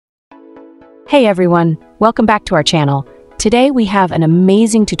Hey everyone, welcome back to our channel. Today we have an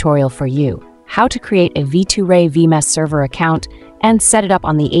amazing tutorial for you, how to create a V2Ray VMess server account and set it up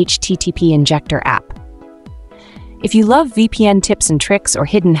on the HTTP Injector app. If you love VPN tips and tricks or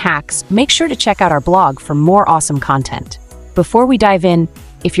hidden hacks, make sure to check out our blog for more awesome content. Before we dive in,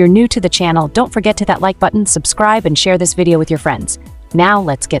 if you're new to the channel, don't forget to hit that like button, subscribe, and share this video with your friends. Now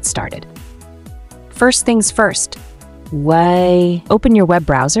let's get started. First things first. Open your web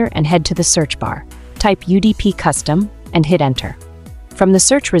browser and head to the search bar. Type UDP Custom and hit enter. From the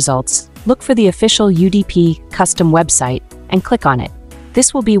search results, look for the official UDP Custom website and click on it.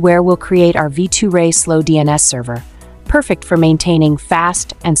 This will be where we'll create our V2Ray Slow DNS server, perfect for maintaining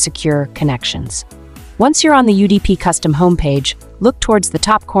fast and secure connections. Once you're on the UDP Custom homepage, look towards the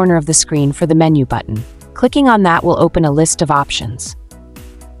top corner of the screen for the menu button. Clicking on that will open a list of options.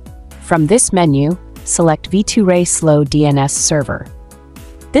 From this menu, select V2Ray Slow DNS Server.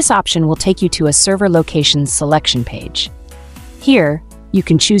 This option will take you to a server location selection page. Here, you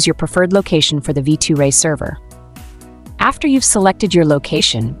can choose your preferred location for the V2Ray server. After you've selected your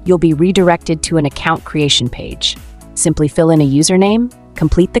location, you'll be redirected to an account creation page. Simply fill in a username,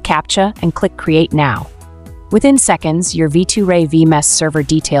 complete the CAPTCHA, and click Create Now. Within seconds, your V2Ray VMess server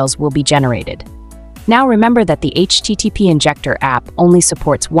details will be generated. Now remember that the HTTP Injector app only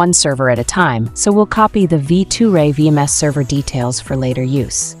supports one server at a time, so we'll copy the V2Ray VMess server details for later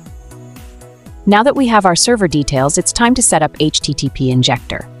use. Now that we have our server details, it's time to set up HTTP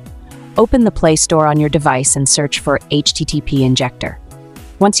Injector. Open the Play Store on your device and search for HTTP Injector.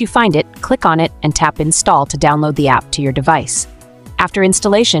 Once you find it, click on it and tap Install to download the app to your device. After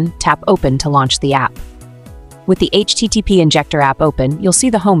installation, tap Open to launch the app. With the HTTP Injector app open, you'll see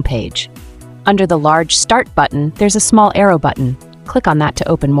the home page. Under the large Start button, there's a small arrow button. Click on that to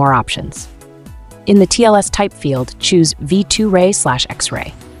open more options. In the TLS type field, choose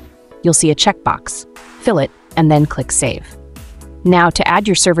V2Ray/X-Ray. You'll see a checkbox. Fill it, and then click Save. Now, to add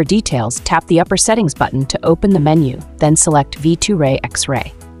your server details, tap the upper Settings button to open the menu, then select V2Ray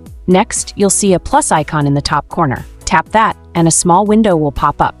X-Ray. Next, you'll see a plus icon in the top corner. Tap that, and a small window will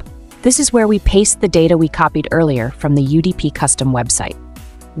pop up. This is where we paste the data we copied earlier from the UDP Custom website.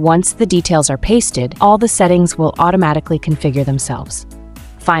 Once the details are pasted, all the settings will automatically configure themselves.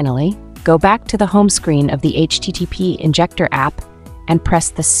 Finally, go back to the home screen of the HTTP Injector app and press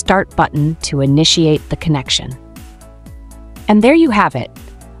the Start button to initiate the connection. And there you have it,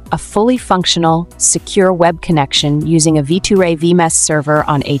 a fully functional, secure web connection using a V2Ray VMess server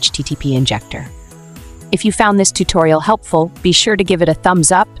on HTTP Injector. If you found this tutorial helpful, be sure to give it a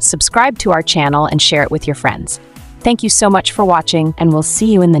thumbs up, subscribe to our channel, and share it with your friends. Thank you so much for watching, and we'll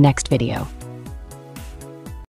see you in the next video.